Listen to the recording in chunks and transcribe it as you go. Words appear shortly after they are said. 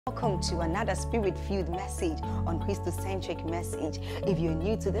Welcome to another spirit-filled message on Christocentric Message. If you're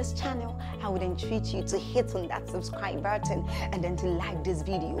new to this channel, I would entreat you to hit on that subscribe button and then to like this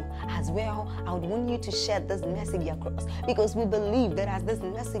video. As well, I would want you to share this message across, because we believe that as this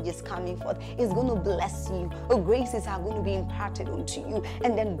message is coming forth, it's going to bless you. Graces are going to be imparted unto you,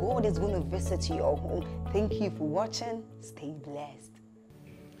 and then God is going to visit your home. Thank you for watching. Stay blessed.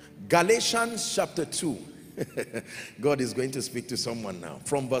 Galatians chapter 2. God is going to speak to someone now.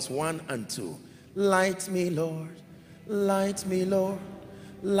 From verse 1 and 2. Light me, Lord. Light me, Lord.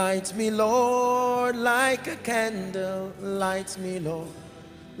 Light me, Lord, like a candle. Light me, Lord.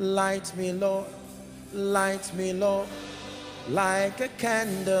 Light me, Lord. Light me, Lord, like a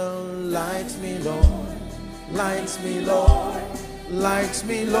candle. Light me, Lord. Light me, Lord. Light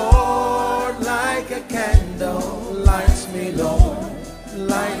me, Lord, like a candle. Light me, Lord.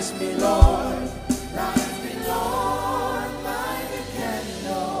 Light me, Lord.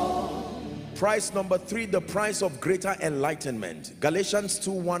 Price number 3, the price of greater enlightenment. Galatians 2,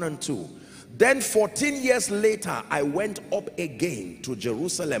 1 and 2. Then 14 years later, I went up again to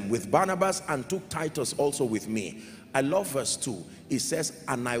Jerusalem with Barnabas and took Titus also with me. I love verse 2. It says,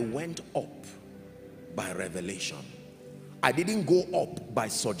 and I went up by revelation. I didn't go up by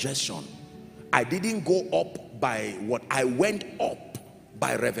suggestion. I didn't go up by what? I went up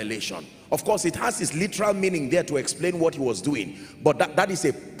by revelation. Of course, it has its literal meaning there to explain what he was doing, but that is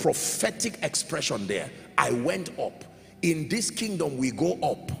a prophetic expression there. I went up. In this kingdom, we go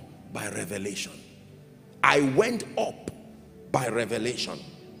up by revelation. I went up by revelation.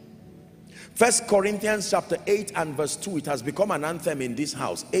 1 Corinthians chapter 8 and verse 2, it has become an anthem in this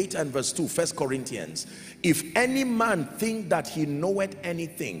house. 8 and verse 2, 1 Corinthians. If any man think that he knoweth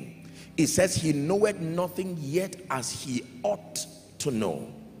anything, it says he knoweth nothing yet as he ought to know.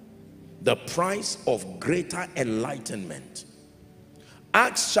 The price of greater enlightenment.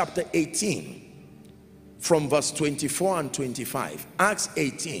 Acts chapter 18 from verse 24 and 25. Acts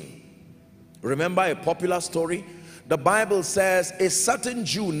 18. Remember a popular story? The Bible says a certain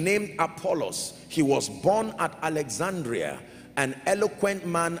Jew named Apollos, he was born at Alexandria, an eloquent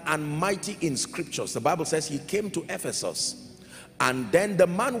man and mighty in scriptures. The Bible says he came to Ephesus, and then the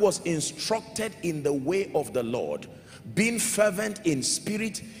man was instructed in the way of the Lord. Being fervent in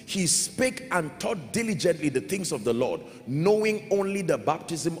spirit, he spake and taught diligently the things of the Lord, knowing only the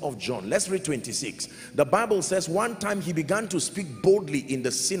baptism of John. Let's read 26. The Bible says one time he began to speak boldly in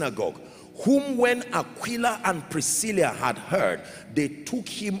the synagogue, whom when Aquila and Priscilla had heard, they took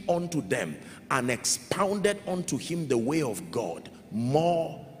him unto them and expounded unto him the way of God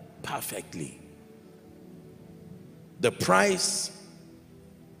more perfectly. The price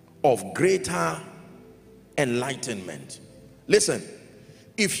of greater enlightenment. Listen,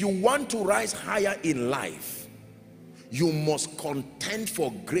 if you want to rise higher in life, you must contend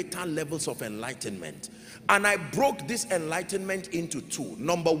for greater levels of enlightenment. And I broke this enlightenment into two.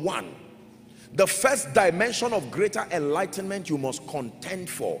 Number one, the first dimension of greater enlightenment you must contend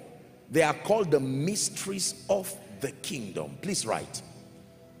for, they are called the mysteries of the kingdom. Please write.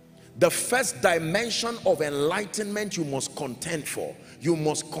 The first dimension of enlightenment you must contend for. You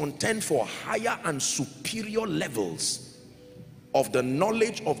must contend for higher and superior levels of the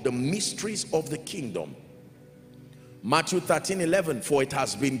knowledge of the mysteries of the kingdom. Matthew 13:11, for it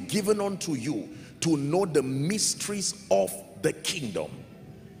has been given unto you to know the mysteries of the kingdom.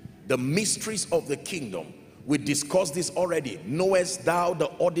 The mysteries of the kingdom. We discussed this already. Knowest thou the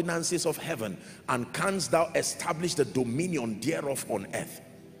ordinances of heaven, and canst thou establish the dominion thereof on earth?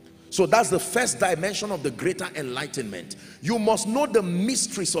 So that's the first dimension of the greater enlightenment. You must know the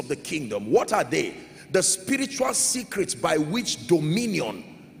mysteries of the kingdom. What are they? The spiritual secrets by which dominion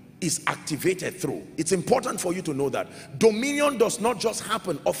is activated through. It's important for you to know that. Dominion does not just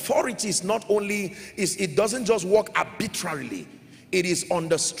happen. Authority is not only, it doesn't just work arbitrarily. It is on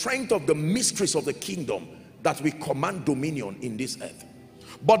the strength of the mysteries of the kingdom that we command dominion in this earth.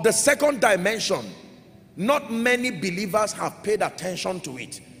 But the second dimension, not many believers have paid attention to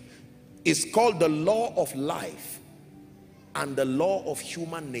it. It's called the law of life and the law of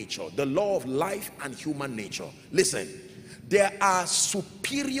human nature. The law of life and human nature. Listen, there are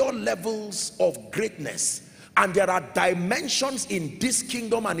superior levels of greatness, and there are dimensions in this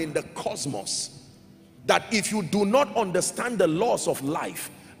kingdom and in the cosmos that if you do not understand the laws of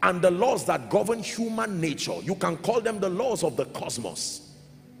life and the laws that govern human nature, you can call them the laws of the cosmos.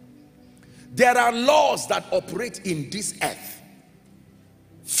 There are laws that operate in this earth.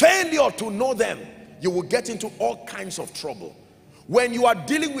 Failure to know them, you will get into all kinds of trouble. When you are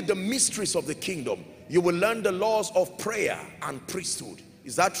dealing with the mysteries of the kingdom, you will learn the laws of prayer and priesthood.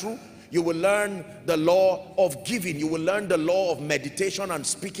 Is that true? You will learn the law of giving. You will learn the law of meditation and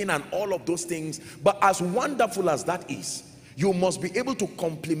speaking and all of those things. But as wonderful as that is, you must be able to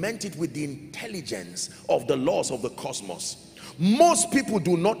complement it with the intelligence of the laws of the cosmos. Most people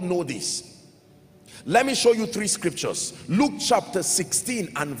do not know this. Let me show you 3 scriptures. Luke chapter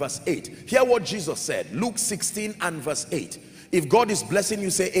 16 and verse 8. Hear what Jesus said. Luke 16 and verse 8. If God is blessing you,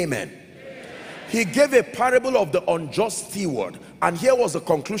 say amen. He gave a parable of the unjust steward, and here was the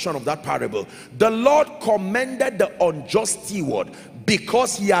conclusion of that parable. The Lord commended the unjust steward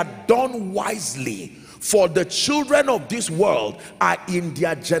because he had done wisely. For the children of this world are in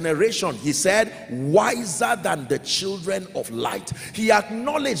their generation, he said, wiser than the children of light. He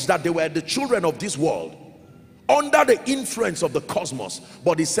acknowledged that they were the children of this world under the influence of the cosmos,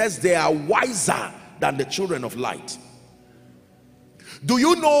 but he says they are wiser than the children of light. Do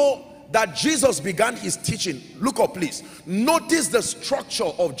you know that Jesus began his teaching? Look up please. Notice the structure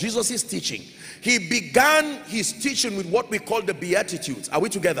of Jesus's teaching. He began his teaching with what we call the Beatitudes. Are we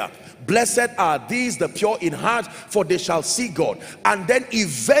together? Blessed are these, the pure in heart, for they shall see God. And then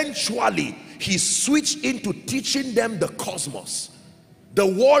eventually he switched into teaching them the cosmos, the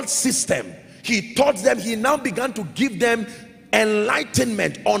world system. He taught them, he now began to give them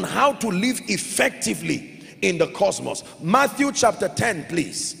enlightenment on how to live effectively in the cosmos. Matthew chapter 10,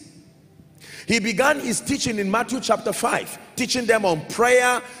 please. He began his teaching in Matthew chapter 5, teaching them on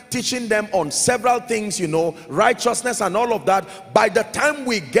prayer, teaching them on several things, you know, righteousness and all of that. By the time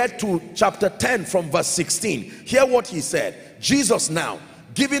we get to chapter 10 from verse 16, hear what he said. Jesus now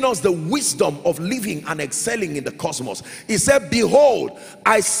giving us the wisdom of living and excelling in the cosmos. He said, behold,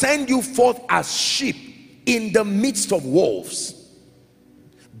 I send you forth as sheep in the midst of wolves.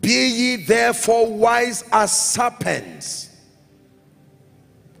 Be ye therefore wise as serpents.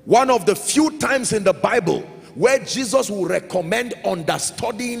 One of the few times in the Bible where Jesus will recommend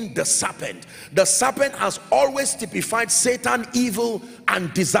understudying the serpent. The serpent has always typified Satan, evil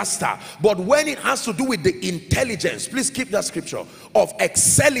and disaster, but when it has to do with the intelligence, please keep that scripture, of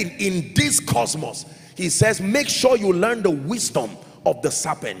excelling in this cosmos, he says make sure you learn the wisdom of the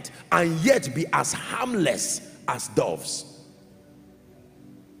serpent and yet be as harmless as doves.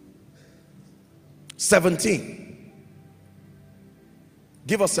 17.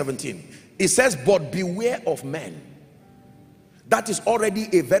 Give us 17. It says, but beware of men. That is already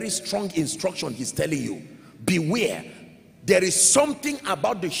a very strong instruction he's telling you. Beware. There is something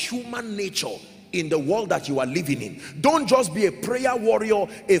about the human nature in the world that you are living in. Don't just be a prayer warrior,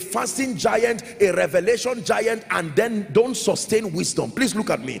 a fasting giant, a revelation giant, and then don't sustain wisdom. Please look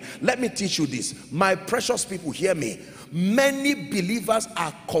at me. Let me teach you this. My precious people, hear me. Many believers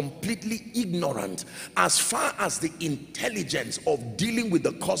are completely ignorant as far as the intelligence of dealing with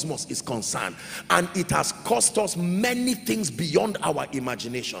the cosmos is concerned, and it has cost us many things beyond our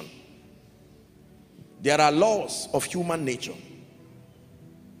imagination. There are laws of human nature.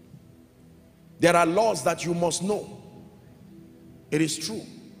 There are laws that you must know. It is true.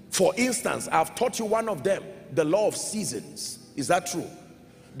 For instance, I've taught you one of them, the law of seasons. Is that true?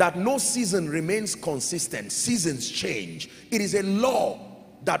 That no season remains consistent. Seasons change. It is a law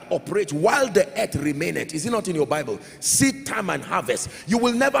that operates while the earth remaineth. Is it not in your Bible? Seed time and harvest. You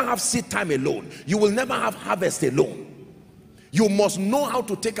will never have seed time alone. You will never have harvest alone. You must know how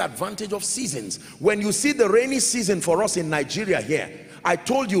to take advantage of seasons. When you see the rainy season for us in Nigeria here, I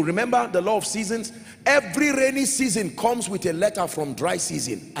told you, remember the law of seasons? Every rainy season comes with a letter from dry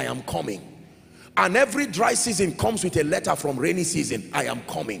season. I am coming. And every dry season comes with a letter from rainy season. I am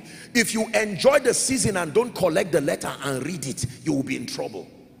coming. If you enjoy the season and don't collect the letter and read it, you will be in trouble.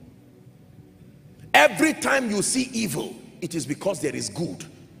 Every time you see evil, it is because there is good.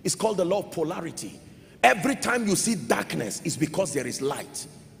 It's called the law of polarity. Every time you see darkness, it's because there is light.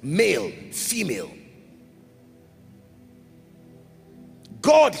 Male, female.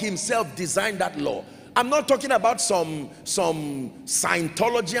 God himself designed that law. I'm not talking about some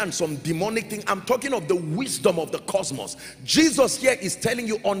Scientology and some demonic thing. I'm talking of the wisdom of the cosmos. Jesus here is telling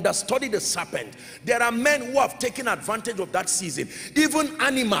you, understudy the serpent. There are men who have taken advantage of that season. Even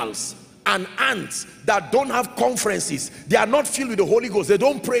animals and ants that don't have conferences, they are not filled with the Holy Ghost, they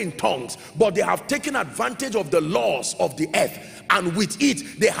don't pray in tongues, but they have taken advantage of the laws of the earth, and with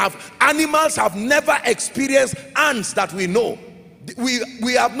it they have, animals have never experienced ants that we know.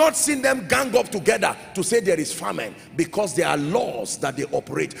 We have not seen them gang up together to say there is famine, because there are laws that they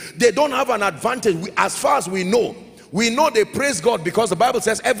operate. They don't have an advantage. As far as we know they praise God, because the Bible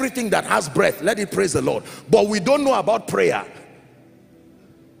says everything that has breath, let it praise the Lord. But we don't know about prayer.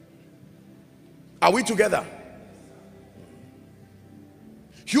 Are we together?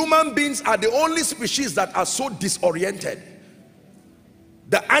 Human beings are the only species that are so disoriented.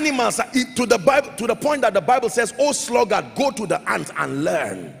 The animals are, to the point that the Bible says, "Oh sluggard, go to the ants and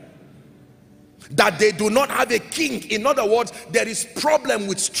learn that they do not have a king." In other words, there is problem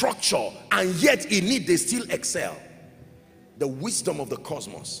with structure, and yet in it they still excel. The wisdom of the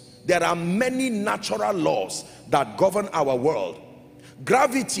cosmos. There are many natural laws that govern our world.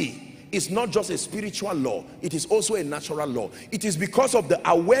 Gravity is not just a spiritual law, it is also a natural law. It is because of the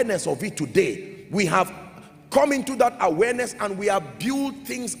awareness of it today, we have come into that awareness and we have built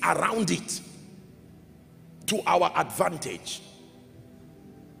things around it to our advantage.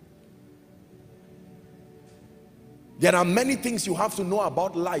 There are many things you have to know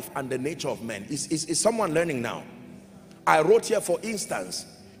about life and the nature of men. Is someone learning now? I wrote here, for instance,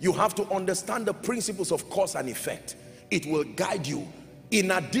 you have to understand the principles of cause and effect. It will guide you.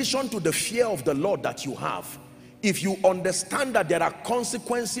 In addition to the fear of the Lord that you have, if you understand that there are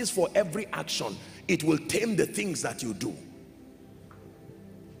consequences for every action, it will tame the things that you do.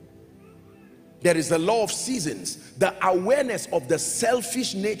 There is the law of seasons, the awareness of the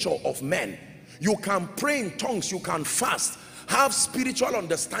selfish nature of men. You can pray in tongues, you can fast, have spiritual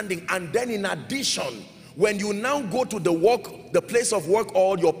understanding, and then in addition, when you now go to the place of work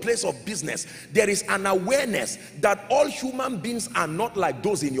or your place of business, there is an awareness that all human beings are not like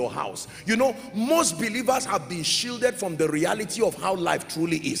those in your house. You know, most believers have been shielded from the reality of how life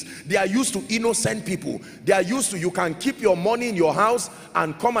truly is. They are used to innocent people. They are used to, you can keep your money in your house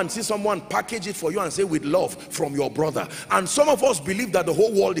and come and see someone package it for you and say, "With love from your brother." And some of us believe that the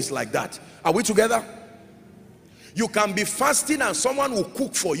whole world is like that. Are we together? You can be fasting and someone will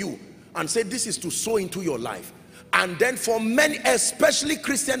cook for you and say, "This is to sow into your life." And then for many, especially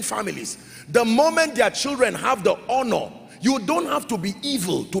Christian families, the moment their children have the honor, you don't have to be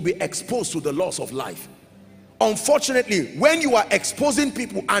evil to be exposed to the laws of life. Unfortunately, when you are exposing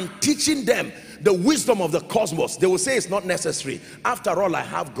people and teaching them the wisdom of the cosmos, they will say it's not necessary. After all, I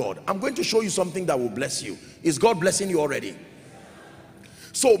have God. I'm going to show you something that will bless you. Is God blessing you already?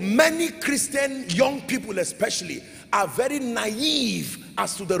 So many Christian young people especially are very naive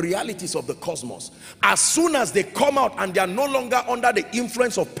as to the realities of the cosmos. As soon as they come out and they are no longer under the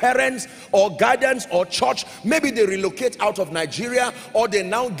influence of parents or guidance or church, maybe they relocate out of Nigeria, or they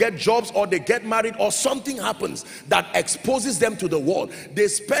now get jobs, or they get married, or something happens that exposes them to the world. They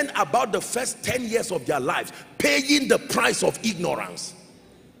spend about the first 10 years of their lives paying the price of ignorance.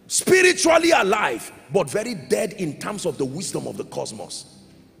 Spiritually alive, but very dead in terms of the wisdom of the cosmos.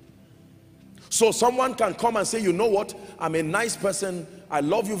 So someone can come and say, "You know what, I'm a nice person, I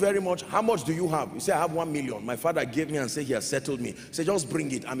love you very much. How much do you have?" You say, "I have 1 million. My father gave me," and say, "He has settled me." Say, "Just bring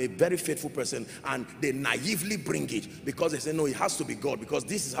it. I'm a very faithful person." And they naively bring it because they say, "No, it has to be God, because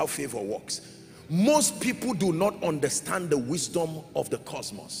this is how favor works." Most people do not understand the wisdom of the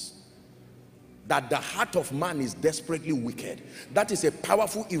cosmos, that the heart of man is desperately wicked. That is a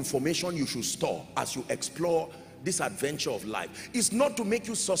powerful information you should store as you explore this adventure of life. It's not to make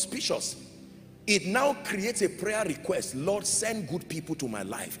you suspicious. It now creates a prayer request. "Lord, send good people to my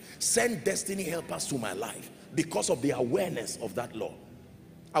life. Send destiny helpers to my life," because of the awareness of that law.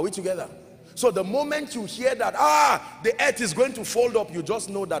 Are we together? So the moment you hear that, the earth is going to fold up, you just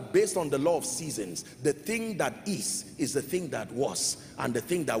know that based on the law of seasons, the thing that is the thing that was, and the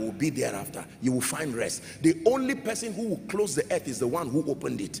thing that will be thereafter. You will find rest. The only person who will close the earth is the one who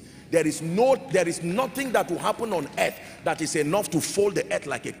opened it. There is nothing that will happen on earth that is enough to fold the earth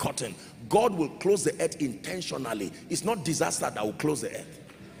like a curtain. God will close the earth intentionally. It's not disaster that will close the earth.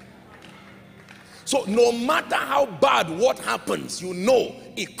 So no matter how bad what happens, you know,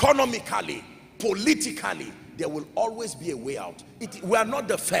 economically, politically, there will always be a way out. We are not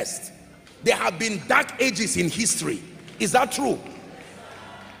the first. There have been dark ages in history. Is that true?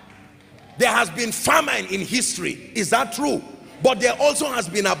 There has been famine in history. Is that true? But there also has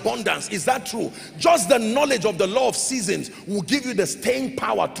been abundance. Is that true? Just the knowledge of the law of seasons will give you the staying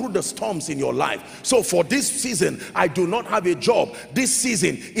power through the storms in your life. So for this season, I do not have a job. This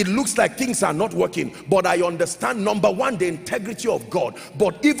season, it looks like things are not working. But I understand, number one, the integrity of God.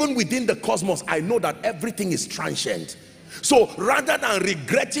 But even within the cosmos, I know that everything is transient. So rather than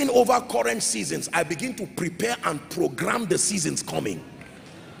regretting over current seasons, I begin to prepare and program the seasons coming.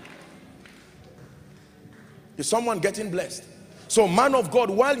 Is someone getting blessed? So man of God,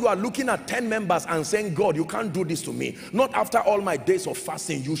 while you are looking at 10 members and saying, "God, you can't do this to me," not after all my days of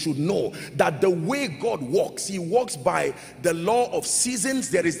fasting, you should know that the way God works, he works by the law of seasons.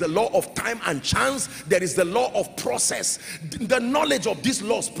 There is the law of time and chance. There is the law of process. The knowledge of these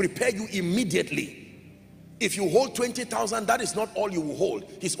laws prepare you immediately. If you hold 20,000, that is not all you will hold.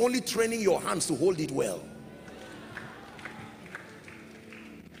 He's only training your hands to hold it well.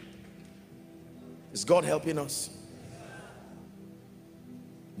 Is God helping us?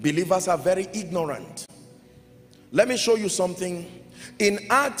 Believers are very ignorant. Let me show you something. In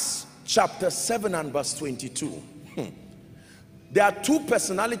Acts chapter 7 and verse 22, there are two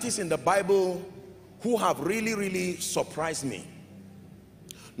personalities in the Bible who have really surprised me.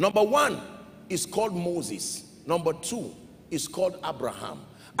 Number one is called Moses. Number two is called Abraham.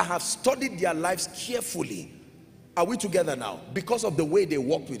 I have studied their lives carefully. Are we together now? Because of the way they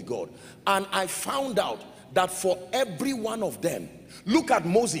walked with God. And I found out that for every one of them, look at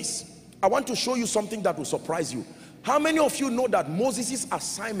Moses. I want to show you something that will surprise you. How many of you know that Moses'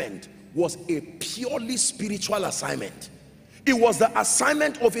 assignment was a purely spiritual assignment? It was the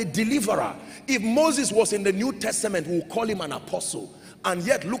assignment of a deliverer. If Moses was in the New Testament, we will call him an apostle. And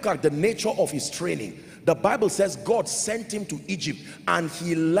yet look at the nature of his training. The Bible says God sent him to Egypt, and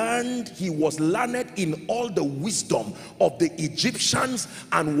he was learned in all the wisdom of the Egyptians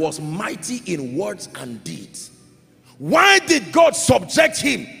and was mighty in words and deeds. Why did God subject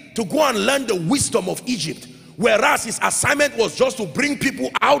him to go and learn the wisdom of Egypt, whereas his assignment was just to bring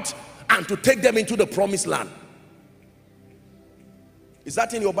people out and to take them into the promised land? Is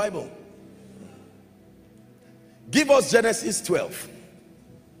that in your Bible? Give us Genesis 12.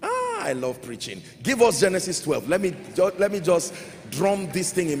 I love preaching. Give us Genesis 12. Let me just drum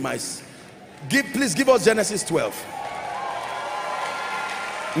this thing in my... Please give us Genesis 12.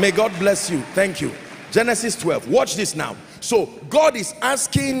 May God bless you. Thank you. Genesis 12. Watch this now. So God is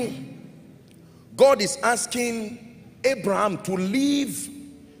asking Abraham to leave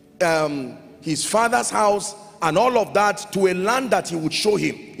his father's house and all of that to a land that he would show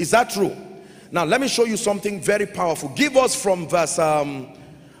him. Is that true? Now let me show you something very powerful. Give us from verse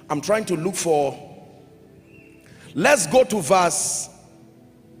I'm trying to look for, let's go to verse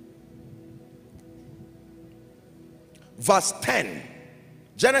 10.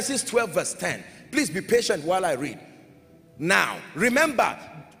 Genesis 12 verse 10. Please be patient while I read. Now remember,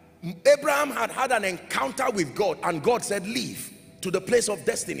 Abraham had an encounter with God, and God said, leave to the place of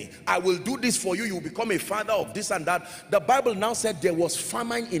destiny. I will do this for you. You will become a father of this and that. The Bible now said there was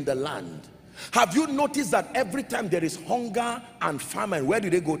famine in the land. Have you noticed that every time there is hunger and famine, where do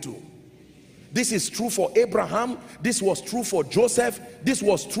they go to? This is true for Abraham. This was true for Joseph. This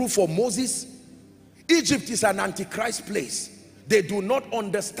was true for Moses. Egypt is an antichrist place. They do not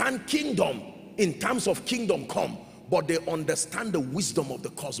understand kingdom in terms of kingdom come, but they understand the wisdom of the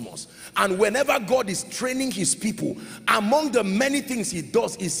cosmos. And whenever God is training his people, among the many things he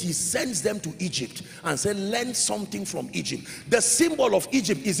does is he sends them to Egypt and says, learn something from Egypt. The symbol of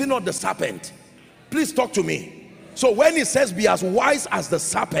Egypt, is it not the serpent? Please talk to me. So when he says be as wise as the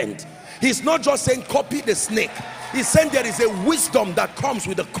serpent, he's not just saying copy the snake. He's saying there is a wisdom that comes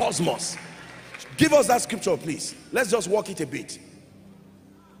with the cosmos. Give us that scripture, please. Let's just walk it a bit.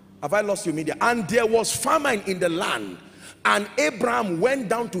 Have I lost you, media? And there was famine in the land, and Abraham went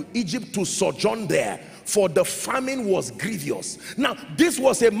down to Egypt to sojourn there, for the famine was grievous. Now this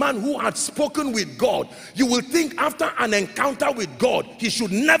was a man who had spoken with God. You will think after an encounter with God, he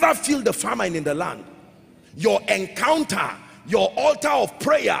should never feel the famine in the land. Your encounter, your altar of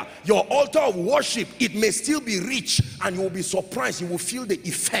prayer, your altar of worship, it may still be rich, and you will be surprised. You will feel the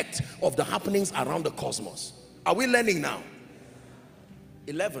effect of the happenings around the cosmos. Are we learning now?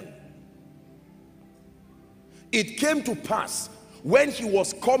 11. It came to pass when he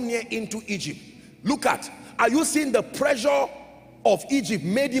was come near into Egypt. Look at, are you seeing the pressure of Egypt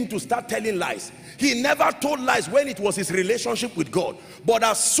made him to start telling lies? He never told lies when it was his relationship with God, but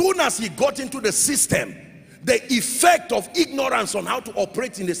as soon as he got into the system, the effect of ignorance on how to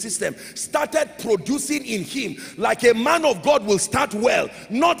operate in the system started producing in him, like a man of God will start well,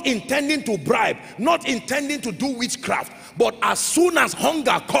 not intending to bribe, not intending to do witchcraft, but as soon as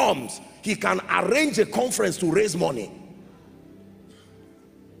hunger comes, he can arrange a conference to raise money.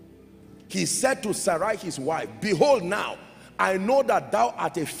 He said to Sarai his wife, behold, now I know that thou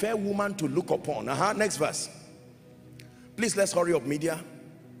art a fair woman to look upon. Next verse. Please, let's hurry up, media.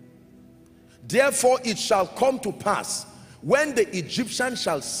 Therefore it shall come to pass, when the Egyptians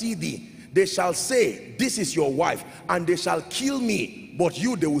shall see thee, they shall say, this is your wife, and they shall kill me, but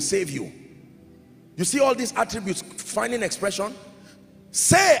you, they will save you. You see all these attributes finding expression?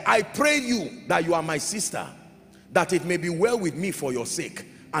 Say, I pray you that you are my sister, that it may be well with me for your sake,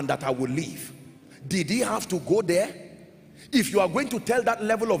 and that I will live. Did he have to go there? If you are going to tell that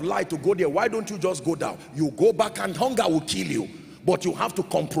level of lie to go there, why don't you just go down? You go back and hunger will kill you. But you have to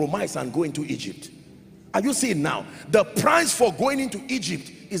compromise and go into Egypt. Are you seeing now? The price for going into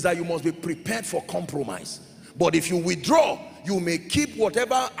Egypt is that you must be prepared for compromise. But if you withdraw, you may keep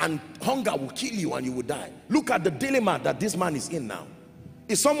whatever, and hunger will kill you and you will die. Look at the dilemma that this man is in now.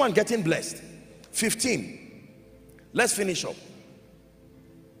 Is someone getting blessed? 15. Let's finish up.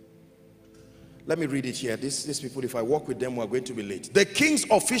 Let me read it here. These people, if I walk with them, we're going to be late. The king's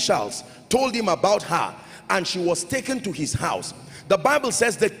officials told him about her, and she was taken to his house. The Bible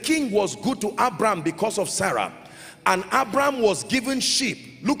says the king was good to Abraham because of Sarah, and Abraham was given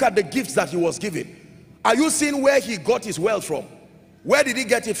sheep. Look at the gifts that he was given. Are you seeing where he got his wealth from? Where did he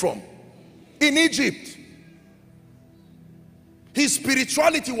get it from? In Egypt. His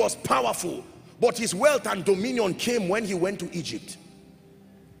spirituality was powerful, but his wealth and dominion came when he went to Egypt.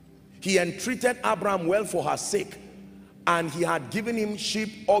 He entreated Abraham well for her sake, and he had given him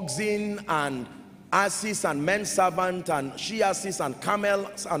sheep, oxen, and asses, and men servant, and she-asses, and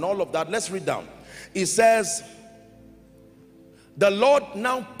camels, and all of that. Let's read down. It says, the Lord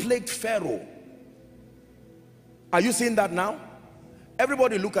now plagued Pharaoh. Are you seeing that now?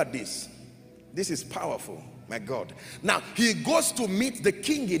 Everybody look at this. This is powerful, my God. Now, he goes to meet the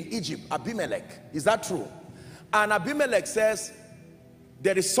king in Egypt, Abimelech. Is that true? And Abimelech says,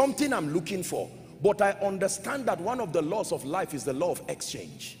 there is something I'm looking for, but I understand that one of the laws of life is the law of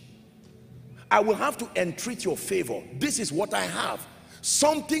exchange. I will have to entreat your favor. This is what I have.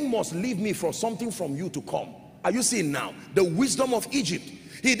 Something must leave me for something from you to come. Are you seeing now? The wisdom of Egypt.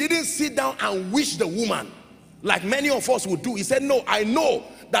 He didn't sit down and wish the woman like many of us would do. He said, no, I know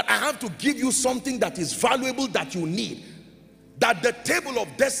that I have to give you something that is valuable, that you need. That the table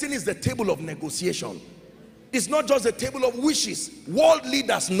of destiny is the table of negotiation. It's not just the table of wishes. World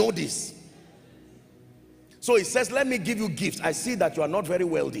leaders know this. So he says, let me give you gifts. I see that you are not very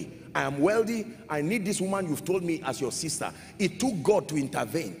wealthy. I am wealthy. I need this woman you've told me as your sister. It took God to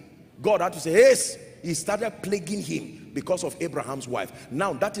intervene. God had to say, yes. He started plaguing him because of Abraham's wife.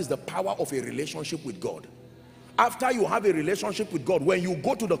 Now that is the power of a relationship with God. After you have a relationship with God, when you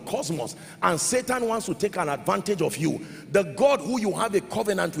go to the cosmos and Satan wants to take an advantage of you, the God who you have a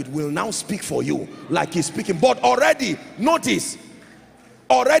covenant with will now speak for you like he's speaking. But already, notice,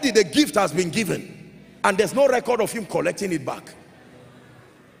 already the gift has been given and there's no record of him collecting it back.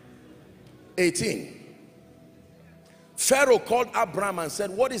 18. Pharaoh called Abraham and said,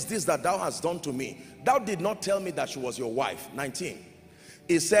 what is this that thou hast done to me? Thou did not tell me that she was your wife. 19.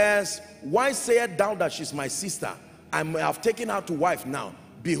 It says, why sayest thou that she's my sister? I have taken her to wife now.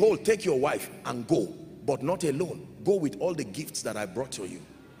 Behold, take your wife and go, but not alone. Go with all the gifts that I brought to you.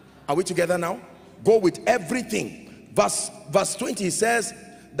 Are we together now? Go with everything. Verse 20 says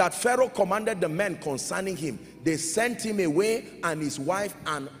that Pharaoh commanded the men concerning him. They sent him away and his wife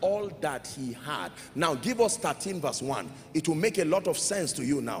and all that he had. Now give us 13 verse 1. It will make a lot of sense to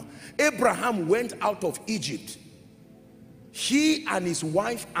you now. Abraham went out of Egypt, he and his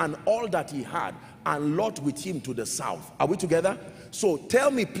wife and all that he had, and Lot with him to the south. Are we together? So tell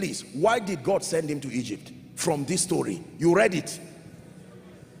me please, why did God send him to Egypt? From this story, you read it.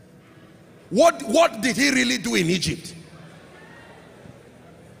 What did he really do in Egypt?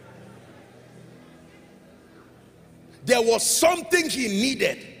 There was something he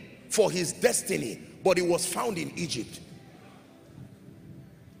needed for his destiny, but it was found in Egypt.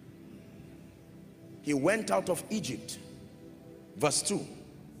 He went out of Egypt. Verse 2.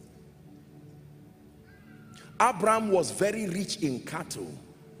 Abraham was very rich in cattle.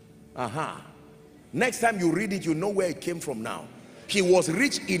 Next time you read it, you know where it came from now. He was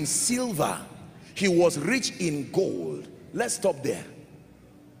rich in silver. He was rich in gold. Let's stop there.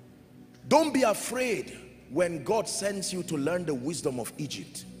 Don't be afraid when God sends you to learn the wisdom of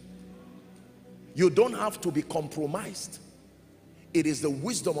Egypt. You don't have to be compromised. It is the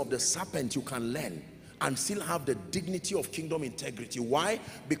wisdom of the serpent you can learn and still have the dignity of kingdom integrity. Why?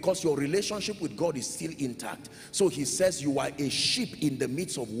 Because your relationship with God is still intact. So he says you are a sheep in the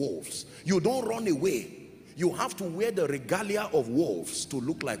midst of wolves. You don't run away. You have to wear the regalia of wolves to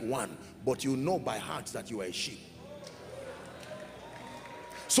look like one, but you know by heart that you are a sheep.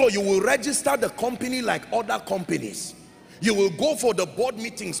 So you will register the company like other companies. You will go for the board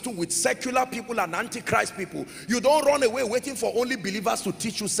meetings too with secular people and antichrist people. You don't run away waiting for only believers to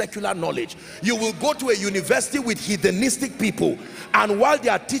teach you secular knowledge. You will go to a university with heathenistic people, and while they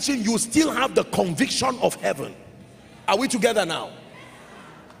are teaching, you still have the conviction of heaven. Are we together now?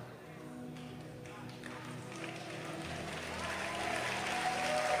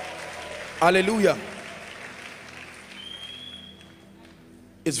 Hallelujah.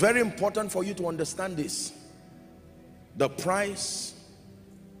 It's very important for you to understand this. The price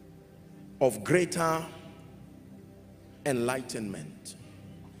of greater enlightenment.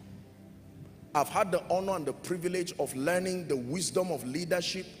 I've had the honor and the privilege of learning the wisdom of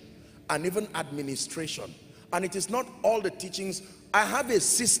leadership and even administration. And it is not all the teachings. I have a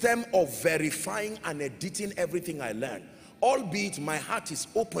system of verifying and editing everything I learn. Albeit my heart is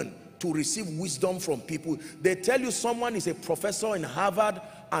open to receive wisdom from people. They tell you someone is a professor in Harvard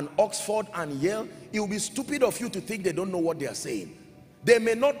and Oxford and Yale, it will be stupid of you to think they don't know what they are saying. They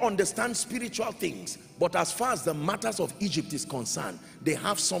may not understand spiritual things, but as far as the matters of Egypt is concerned, they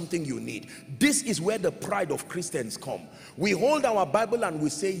have something you need. This is where the pride of Christians come. We hold our Bible and we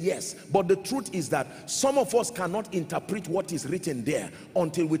say yes, but the truth is that some of us cannot interpret what is written there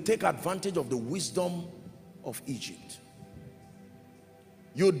until we take advantage of the wisdom of Egypt.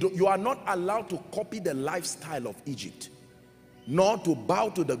 You are not allowed to copy the lifestyle of Egypt, nor to bow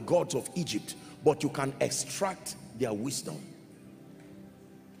to the gods of Egypt, but you can extract their wisdom.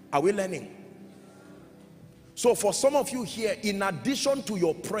 Are we learning? So for some of you here, in addition to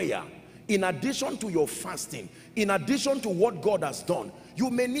your prayer, in addition to your fasting, in addition to what God has done, you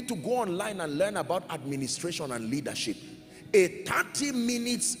may need to go online and learn about administration and leadership. A 30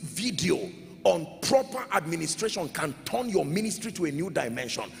 minutes video on proper administration can turn your ministry to a new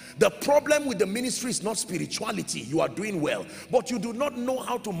dimension. The problem with the ministry is not spirituality. You are doing well, but you do not know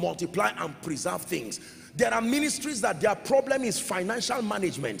how to multiply and preserve things. There are ministries that their problem is financial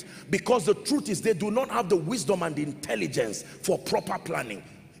management, because the truth is they do not have the wisdom and the intelligence for proper planning.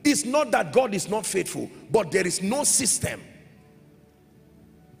 It's not that God is not faithful, but there is no system.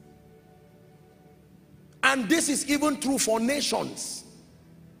 And this is even true for nations.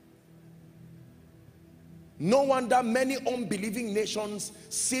 No wonder many unbelieving nations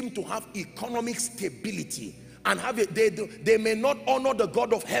seem to have economic stability and have it. They may not honor the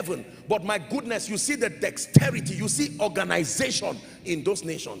God of heaven, but my goodness, you see the dexterity, you see organization in those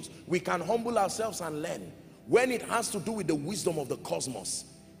nations. We can humble ourselves and learn. When it has to do with the wisdom of the cosmos,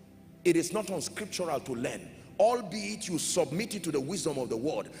 it is not unscriptural to learn, albeit you submit it to the wisdom of the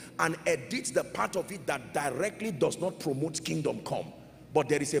word and edit the part of it that directly does not promote kingdom come. But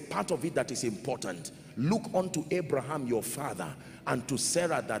there is a part of it that is important. Look unto Abraham your father and to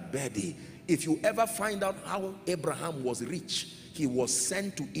Sarah that bare thee. If you ever find out how Abraham was rich, he was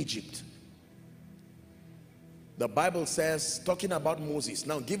sent to Egypt. The Bible says, talking about Moses,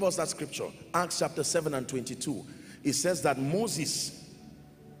 now give us that scripture, Acts chapter 7 and 22. It says that Moses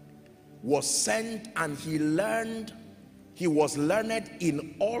was sent and he was learned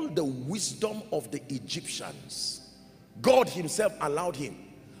in all the wisdom of the Egyptians. God himself allowed him.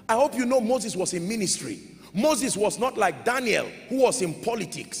 I hope you know Moses was in ministry. Moses was not like Daniel, who was in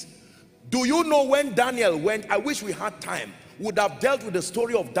politics. Do you know when Daniel went, I wish we had time, would have dealt with the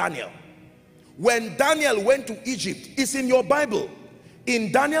story of Daniel. When Daniel went to Egypt, it's in your Bible.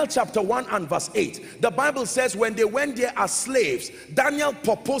 In Daniel chapter 1 and verse 8, the Bible says when they went there as slaves, Daniel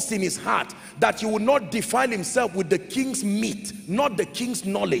purposed in his heart that he would not defile himself with the king's meat, not the king's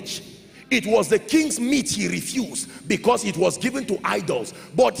knowledge. It was the king's meat he refused because it was given to idols.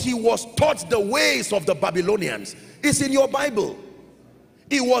 But he was taught the ways of the Babylonians. It's in your Bible.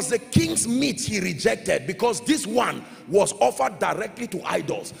 It was the king's meat he rejected because this one was offered directly to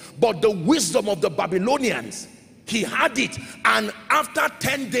idols. But the wisdom of the Babylonians, he had it. And after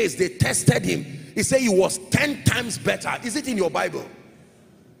 10 days they tested him. He said he was 10 times better. Is it in your Bible?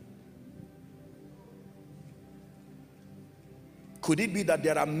 Could it be that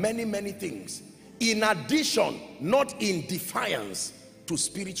there are many things in addition, not in defiance to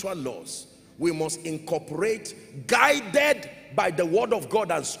spiritual laws, we must incorporate, guided by the word of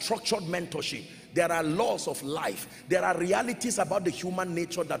God and structured mentorship? There are laws of life. There are realities about the human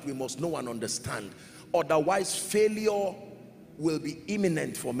nature that we must know and understand. Otherwise, failure will be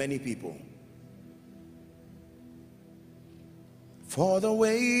imminent for many people. For the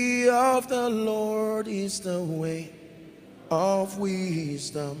way of the Lord is the way of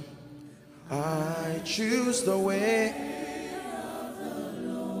wisdom. I choose the way of the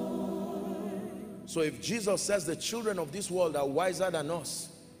Lord. So if Jesus says the children of this world are wiser than us,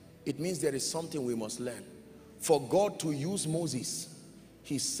 it means there is something we must learn. For God to use Moses,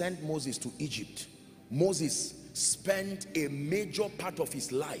 he sent Moses to Egypt. Moses spent a major part of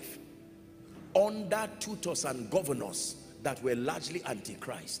his life under tutors and governors that were largely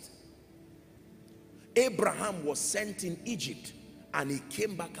antichrist. Abraham was sent in Egypt and he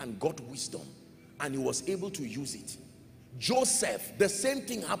came back and got wisdom and he was able to use it. Joseph, the same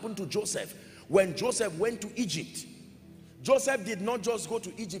thing happened to Joseph. When Joseph went to Egypt, Joseph did not just go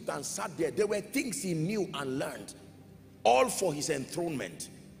to Egypt and sat there. There were things he knew and learned, all for his enthronement.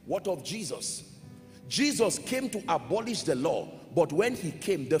 What of Jesus? Jesus came to abolish the law, but when he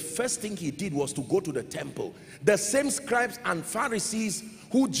came, the first thing he did was to go to the temple. The same scribes and Pharisees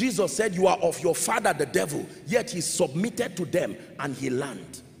who Jesus said, you are of your father the devil, yet he submitted to them and he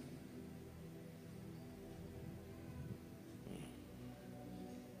learned.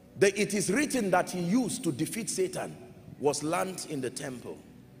 It is written that he used to defeat Satan was learned in the temple.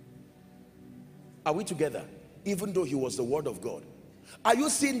 Are we together? Even though he was the word of God. Are you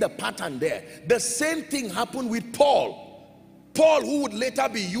seeing the pattern there? The same thing happened with Paul. Paul, who would later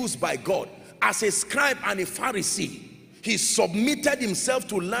be used by God as a scribe and a Pharisee. He submitted himself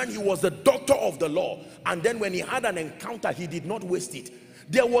to learn. He was the doctor of the law. And then when he had an encounter, he did not waste it.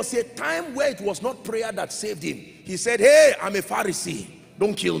 There was a time where it was not prayer that saved him. He said, hey, I'm a Pharisee.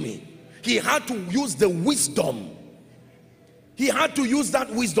 Don't kill me. He had to use the wisdom. He had to use that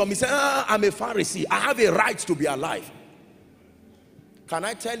wisdom. He said, I'm a Pharisee. I have a right to be alive. Can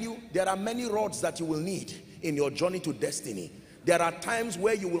I tell you, there are many roads that you will need in your journey to destiny. There are times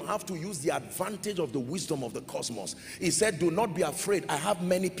where you will have to use the advantage of the wisdom of the cosmos. He said, do not be afraid. I have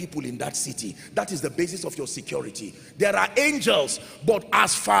many people in that city. That is the basis of your security. There are angels, but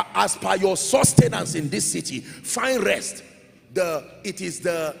as per your sustenance in this city, find rest. It is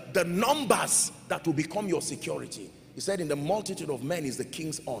the numbers that will become your security. He said, in the multitude of men is the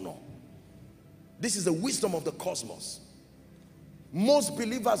king's honor. This is the wisdom of the cosmos. Most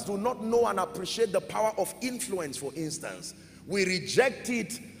believers do not know and appreciate the power of influence, for instance. We reject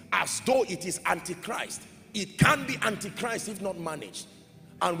it as though it is antichrist. It can be antichrist if not managed.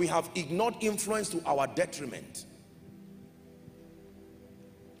 And we have ignored influence to our detriment.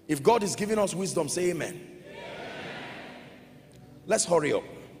 If God is giving us wisdom, say amen. Let's hurry up.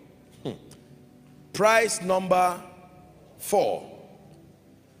 Prize number 4.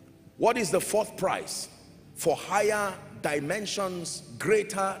 What is the fourth prize? For higher dimensions,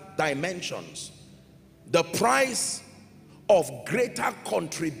 greater dimensions. The price of greater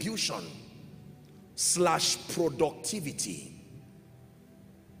contribution / productivity.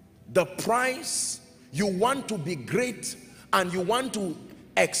 The price, you want to be great and you want to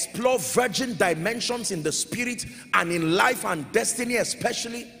explore virgin dimensions in the spirit and in life and destiny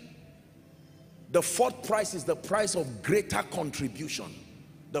especially. The fourth price is the price of greater contribution,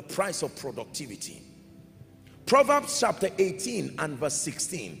 the price of productivity. Proverbs chapter 18 and verse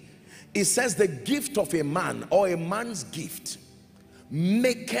 16, it says, the gift of a man, or a man's gift,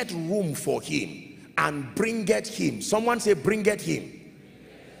 maketh room for him and bringeth him. Someone say, bringeth him.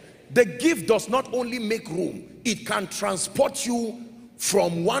 The gift does not only make room, it can transport you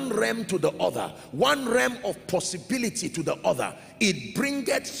from one realm to the other, one realm of possibility to the other. It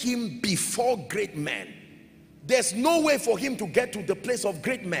bringeth him before great men. There's no way for him to get to the place of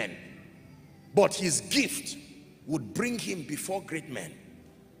great men, but his gift would bring him before great men.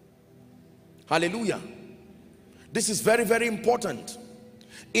 Hallelujah. This is very, very important.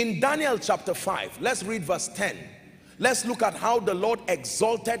 In Daniel chapter 5, let's read verse 10. Let's look at how the Lord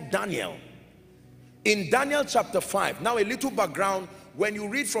exalted Daniel. In Daniel chapter 5, now a little background. When you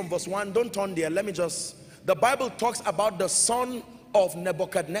read from verse 1, don't turn there, let me just, the Bible talks about the son of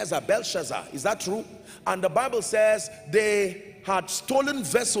Nebuchadnezzar, Belshazzar. Is that true? And the Bible says they had stolen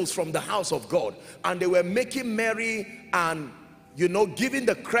vessels from the house of God, and they were making merry and, you know, giving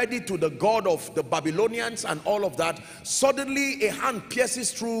the credit to the God of the Babylonians and all of that. Suddenly a hand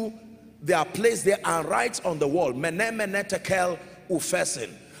pierces through their place there and writes on the wall, Mene Mene Tekel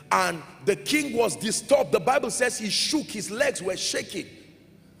Upharsin. And the king was disturbed. The Bible says he shook, his legs were shaking.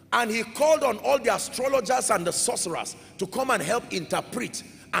 And he called on all the astrologers and the sorcerers to come and help interpret.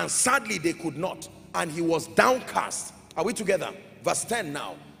 And sadly, they could not. And he was downcast. Are we together? Verse 10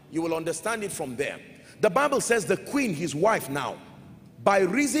 now. You will understand it from there. The Bible says the queen, his wife now, by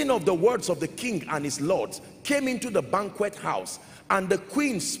reason of the words of the king and his lords, came into the banquet house. And the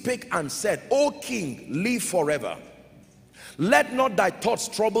queen spake and said, O king, live forever. Let not thy thoughts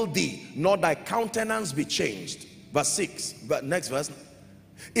trouble thee, nor thy countenance be changed. Verse 6, next verse.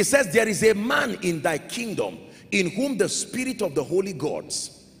 It says, there is a man in thy kingdom in whom the spirit of the holy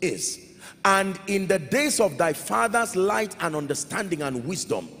gods is. And in the days of thy father's light and understanding and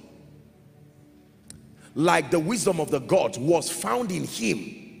wisdom, like the wisdom of the gods, was found in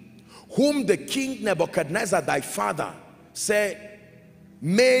him, whom the king Nebuchadnezzar thy father said,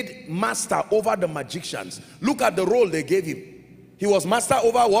 made master over the magicians. Look at the role they gave him. He was master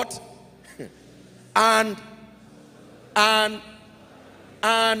over what? and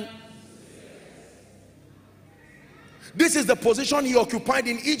this is the position he occupied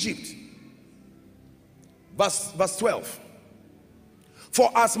in Egypt. Verse 12. For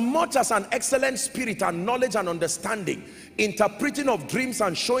as much as an excellent spirit and knowledge and understanding, interpreting of dreams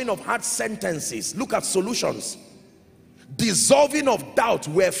and showing of hard sentences, look at solutions, dissolving of doubt,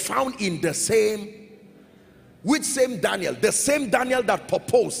 were found in the same. Which same Daniel? The same Daniel that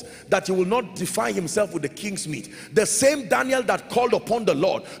proposed that he will not defile himself with the king's meat. The same Daniel that called upon the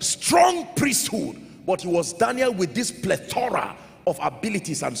Lord. Strong priesthood. But he was Daniel with this plethora of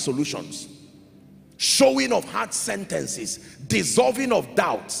abilities and solutions. Showing of hard sentences, dissolving of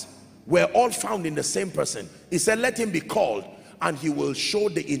doubts, were all found in the same person. He said, let him be called. and he will show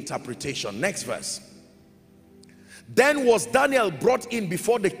the interpretation. Next verse. Then was Daniel brought in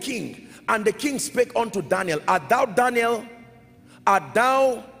before the king, and the king spake unto Daniel, art thou Daniel? Art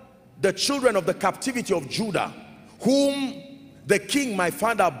thou the children of the captivity of Judah, whom the king my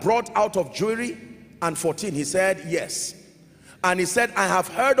father brought out of Jewry? And 14, he said, yes. And he said, I have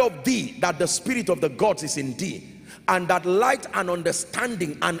heard of thee that the spirit of the gods is in thee, and that light and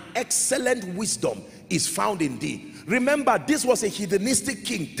understanding and excellent wisdom is found in thee. Remember, this was a heathenistic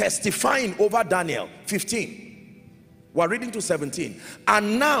king testifying over Daniel. 15. We're reading to 17.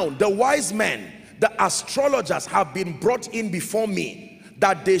 And now the wise men, the astrologers, have been brought in before me,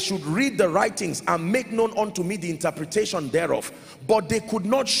 that they should read the writings and make known unto me the interpretation thereof. But they could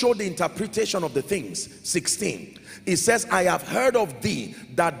not show the interpretation of the things. 16. It says, I have heard of thee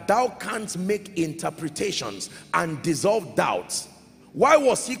that thou canst make interpretations and dissolve doubts. Why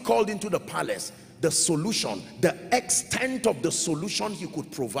was he called into the palace? The solution, the extent of the solution he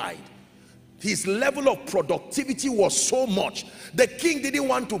could provide. His level of productivity was so much. The king didn't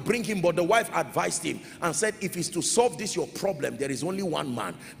want to bring him, but the wife advised him and said, if it's to solve this your problem, there is only one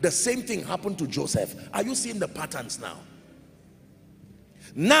man. The same thing happened to Joseph. Are you seeing the patterns now?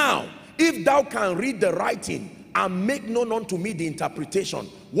 Now, if thou can read the writing and make known unto me the interpretation,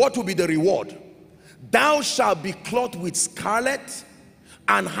 what will be the reward? Thou shalt be clothed with scarlet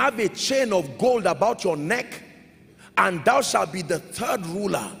and have a chain of gold about your neck, and thou shalt be the third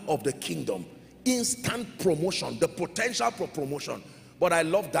ruler of the kingdom. Instant promotion, the potential for promotion. But I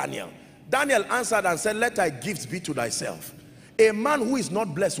love Daniel. Daniel answered and said, let thy gifts be to thyself. A man who is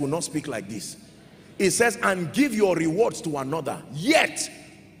not blessed will not speak like this. He says, and give your rewards to another. Yet,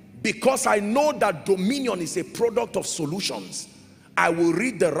 because I know that dominion is a product of solutions, I will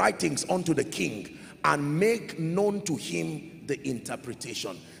read the writings unto the king and make known to him the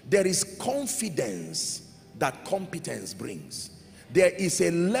interpretation. There is confidence that competence brings. There is a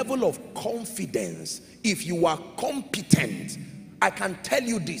level of confidence. If you are competent, I can tell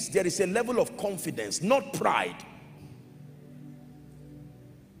you this, there is a level of confidence, not pride.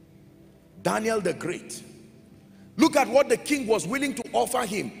 Daniel the Great, look at what the king was willing to offer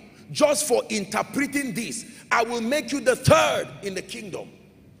him just for interpreting this. I will make you the third in the kingdom.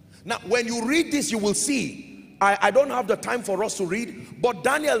 Now when you read this, you will see, I don't have the time for us to read, but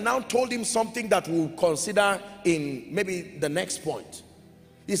Daniel now told him something that we'll consider in maybe the next point.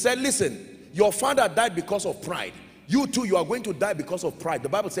 He said, listen, your father died because of pride. You too, you are going to die because of pride. The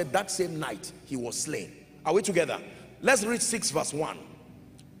Bible said that same night he was slain. Are we together? Let's read 6 verse 1.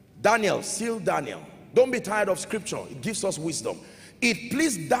 Daniel, still Daniel. Don't be tired of scripture. It gives us wisdom. It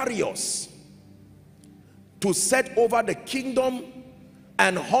pleased Darius to set over the kingdom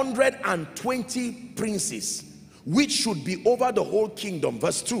 120 princes, which should be over the whole kingdom.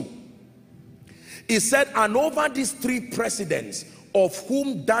 Verse 2. He said, and over these 3 presidents, of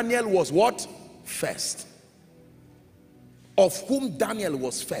whom Daniel was what? First. Of whom Daniel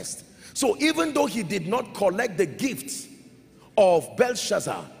was first. So even though he did not collect the gifts of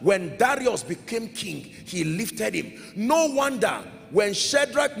Belshazzar, when Darius became king, he lifted him. No wonder when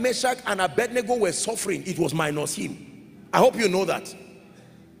Shadrach, Meshach, and Abednego were suffering, it was minus him. I hope you know that.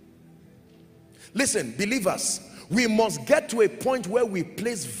 Listen, believers, we must get to a point where we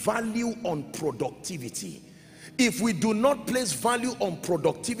place value on productivity. If we do not place value on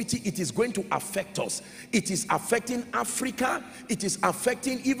productivity, it is going to affect us. It is affecting Africa. It is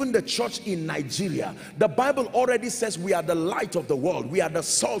affecting even the church in Nigeria. The Bible already says we are the light of the world. We are the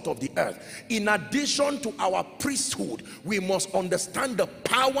salt of the earth. In addition to our priesthood, we must understand the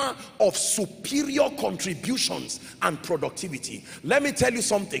power of superior contributions and productivity. Let me tell you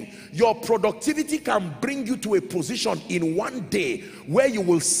something. Your productivity can bring you to a position in one day where you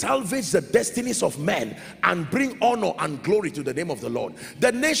will salvage the destinies of men and bring honor and glory to the name of the Lord.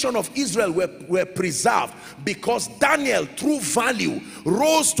 The nation of Israel were preserved because Daniel, through value,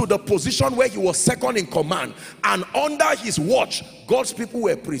 rose to the position where he was second in command, and under his watch God's people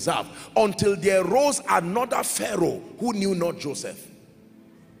were preserved until there rose another Pharaoh who knew not Joseph.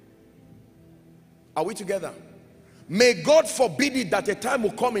 Are we together? May God forbid it that a time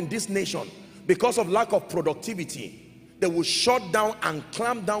will come in this nation, because of lack of productivity, they will shut down and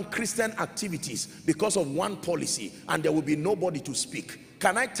clamp down Christian activities because of one policy, and there will be nobody to speak.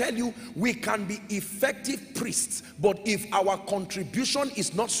 Can I tell you, we can be effective priests, but if our contribution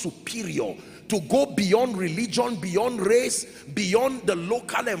is not superior to go beyond religion, beyond race, beyond the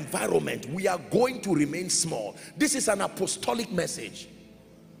local environment, we are going to remain small. This is an apostolic message.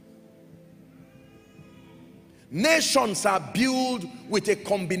 Nations are built with a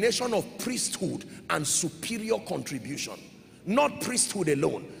combination of priesthood and superior contribution. Not priesthood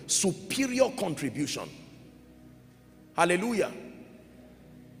alone, superior contribution. Hallelujah.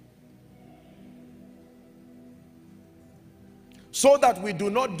 So that we do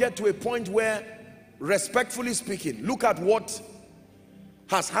not get to a point where, respectfully speaking, look at what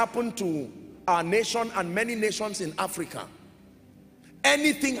has happened to our nation and many nations in Africa.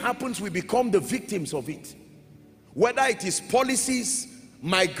 Anything happens, we become the victims of it. Whether it is policies,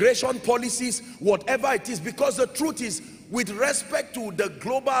 migration policies, whatever it is, because the truth is, with respect to the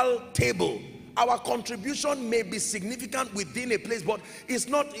global table, our contribution may be significant within a place, but it's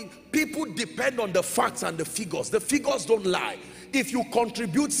not. People depend on the facts and the figures. The figures don't lie. If you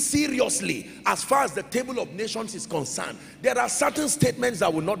contribute seriously as far as the table of nations is concerned, there are certain statements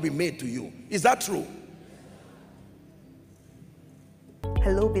that will not be made to you. Is that true?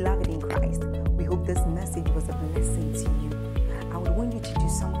 Hello, beloved in Christ. We hope this message was a blessing to you. I would want you to do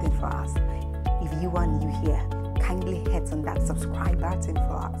something for us. If you are new here, kindly hit on that subscribe button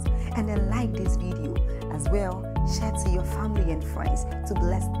for us, and then like this video as well. Share to your family and friends to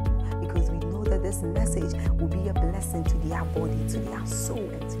bless them, because we know that this message will be a blessing to their body, to their soul,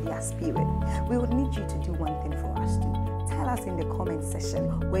 and to their spirit. We would need you to do one thing for us too. Tell us in the comment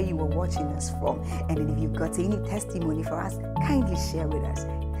section where you are watching us from, and then if you've got any testimony for us, kindly share with us.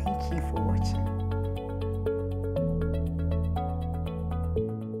 Thank you for watching.